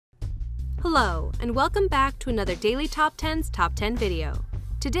Hello, and welcome back to another Daily Top 10's Top 10 video.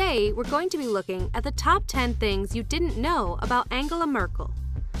 Today, we're going to be looking at the top 10 things you didn't know about Angela Merkel.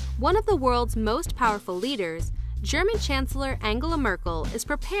 One of the world's most powerful leaders, German Chancellor Angela Merkel is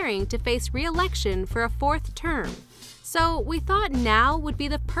preparing to face re-election for a fourth term. So we thought now would be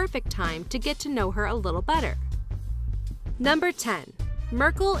the perfect time to get to know her a little better. Number 10.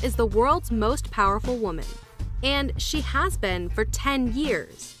 Merkel is the world's most powerful woman, and she has been for 10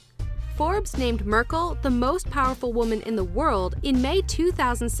 years. Forbes named Merkel the most powerful woman in the world in May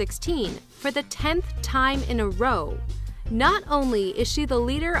 2016 for the 10th time in a row. Not only is she the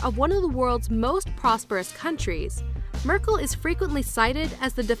leader of one of the world's most prosperous countries, Merkel is frequently cited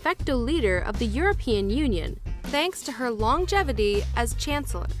as the de facto leader of the European Union, thanks to her longevity as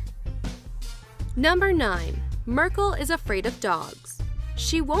chancellor. Number 9. Merkel is afraid of dogs.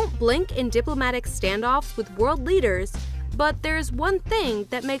 She won't blink in diplomatic standoffs with world leaders, but there's one thing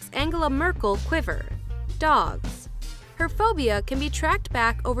that makes Angela Merkel quiver: dogs. Her phobia can be tracked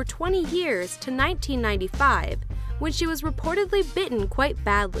back over 20 years to 1995, when she was reportedly bitten quite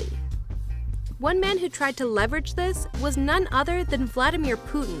badly. One man who tried to leverage this was none other than Vladimir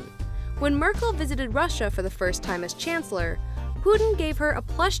Putin. When Merkel visited Russia for the first time as chancellor, Putin gave her a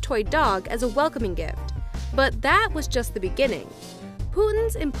plush toy dog as a welcoming gift. But that was just the beginning.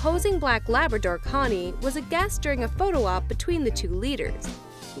 Putin's imposing black Labrador Connie was a guest during a photo op between the two leaders,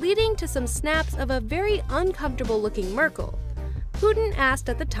 leading to some snaps of a very uncomfortable-looking Merkel. Putin asked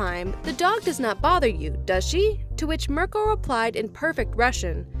at the time, "The dog does not bother you, does she?" To which Merkel replied in perfect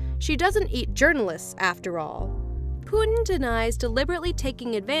Russian, "She doesn't eat journalists, after all." Putin denies deliberately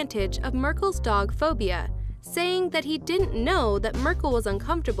taking advantage of Merkel's dog phobia, saying that he didn't know that Merkel was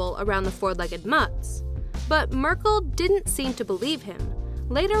uncomfortable around the four-legged mutts. But Merkel didn't seem to believe him,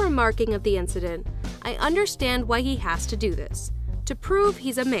 later remarking of the incident, "I understand why he has to do this. To prove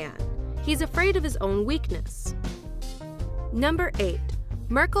he's a man. He's afraid of his own weakness." Number 8.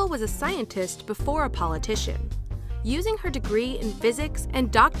 Merkel was a scientist before a politician. Using her degree in physics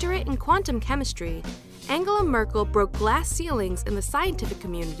and doctorate in quantum chemistry, Angela Merkel broke glass ceilings in the scientific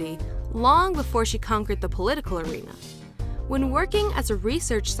community long before she conquered the political arena. When working as a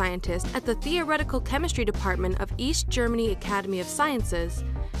research scientist at the Theoretical Chemistry Department of East Germany Academy of Sciences,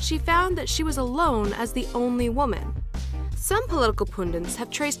 she found that she was alone as the only woman. Some political pundits have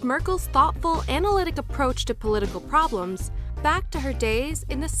traced Merkel's thoughtful, analytic approach to political problems back to her days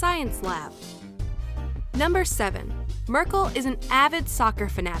in the science lab. Number 7. Merkel is an avid soccer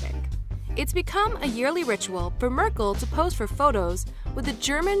fanatic. It's become a yearly ritual for Merkel to pose for photos with the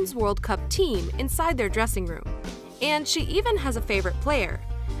Germans World Cup team inside their dressing room. And she even has a favorite player,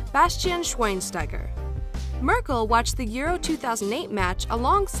 Bastian Schweinsteiger. Merkel watched the Euro 2008 match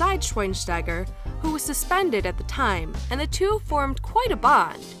alongside Schweinsteiger, who was suspended at the time, and the two formed quite a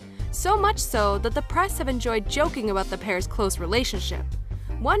bond. So much so that the press have enjoyed joking about the pair's close relationship.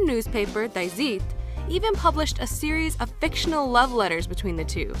 One newspaper, Die Zeit, even published a series of fictional love letters between the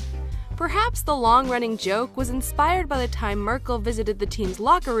two. Perhaps the long-running joke was inspired by the time Merkel visited the team's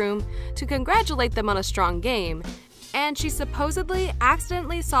locker room to congratulate them on a strong game, and she supposedly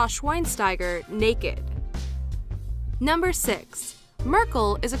accidentally saw Schweinsteiger naked. Number 6.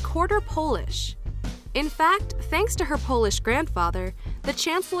 Merkel is a quarter Polish. In fact, thanks to her Polish grandfather, the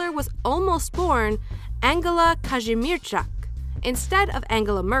chancellor was almost born Angela Kazimierczak instead of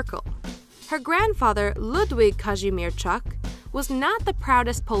Angela Merkel. Her grandfather, Ludwig Kazimierczak, was not the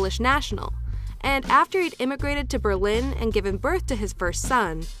proudest Polish national, and after he'd immigrated to Berlin and given birth to his first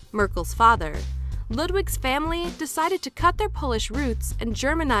son, Merkel's father, Ludwig's family decided to cut their Polish roots and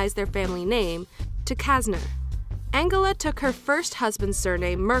Germanize their family name to Kasner. Angela took her first husband's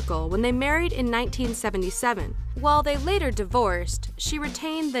surname, Merkel, when they married in 1977. While they later divorced, she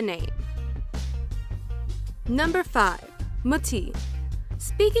retained the name. Number 5. Mutti.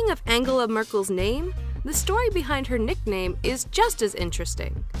 Speaking of Angela Merkel's name, the story behind her nickname is just as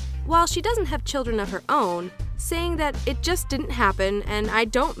interesting. While she doesn't have children of her own, saying that it just didn't happen and I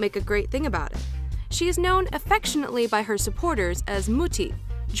don't make a great thing about it. She is known affectionately by her supporters as Mutti,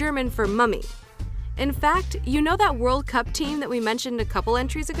 German for mummy. In fact, you know that World Cup team that we mentioned a couple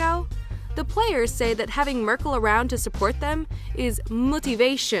entries ago? The players say that having Merkel around to support them is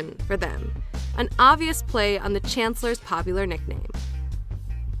motivation for them, an obvious play on the Chancellor's popular nickname.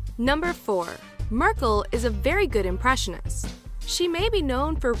 Number 4. Merkel is a very good impressionist. She may be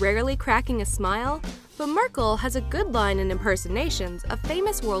known for rarely cracking a smile, but Merkel has a good line in impersonations of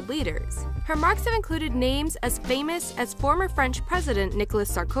famous world leaders. Her marks have included names as famous as former French President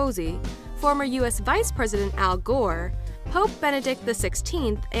Nicolas Sarkozy, former US Vice President Al Gore, Pope Benedict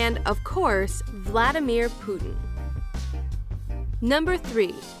XVI, and, of course, Vladimir Putin. Number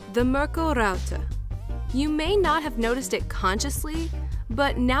 3. The Merkel Raute. You may not have noticed it consciously,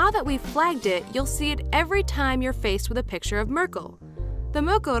 but now that we've flagged it, you'll see it every time you're faced with a picture of Merkel. The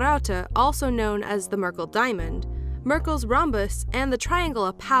Merkel Raute, also known as the Merkel Diamond, Merkel's rhombus, and the Triangle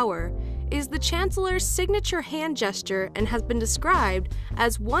of Power, is the Chancellor's signature hand gesture and has been described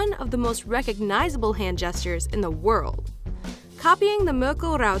as one of the most recognizable hand gestures in the world. Copying the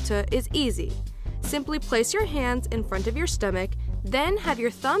Merkel Raute is easy. Simply place your hands in front of your stomach, then have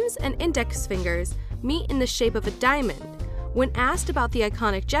your thumbs and index fingers meet in the shape of a diamond. When asked about the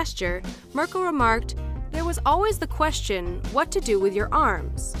iconic gesture, Merkel remarked, "There was always the question what to do with your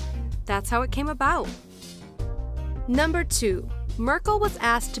arms." That's how it came about. Number 2. Merkel was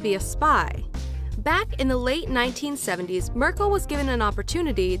asked to be a spy. Back in the late 1970s, Merkel was given an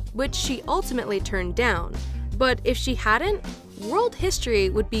opportunity which she ultimately turned down. But if she hadn't, world history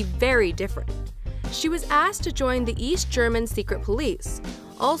would be very different. She was asked to join the East German secret police,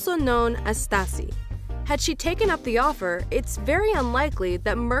 also known as Stasi. Had she taken up the offer, it's very unlikely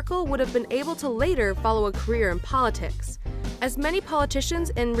that Merkel would have been able to later follow a career in politics, as many politicians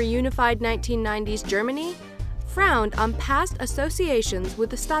in reunified 1990s Germany frowned on past associations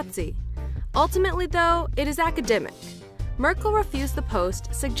with the Stasi. Ultimately, though, it is academic. Merkel refused the post,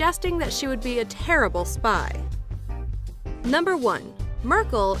 suggesting that she would be a terrible spy. Number 1.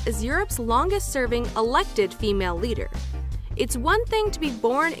 Merkel is Europe's longest-serving elected female leader. It's one thing to be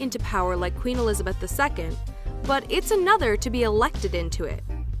born into power like Queen Elizabeth II, but it's another to be elected into it.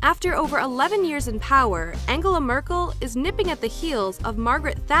 After over 11 years in power, Angela Merkel is nipping at the heels of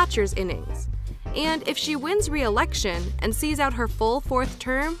Margaret Thatcher's innings. And if she wins re-election and sees out her full 4th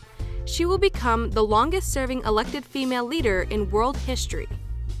term, she will become the longest-serving elected female leader in world history.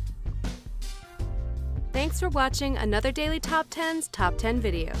 Thanks for watching another Daily Top 10's Top 10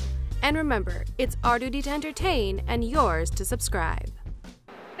 video. And remember, it's our duty to entertain and yours to subscribe.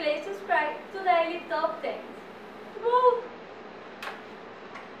 Please subscribe to Daily Top 10. Woo!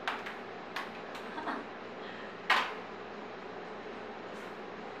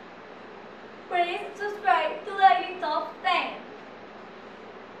 Please subscribe to Daily Top 10.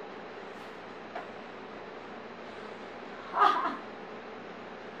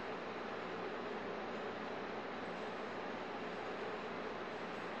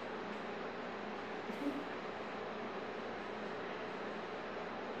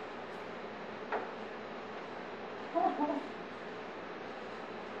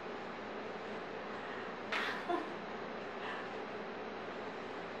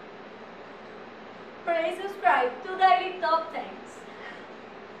 Please subscribe to Daily Top 10.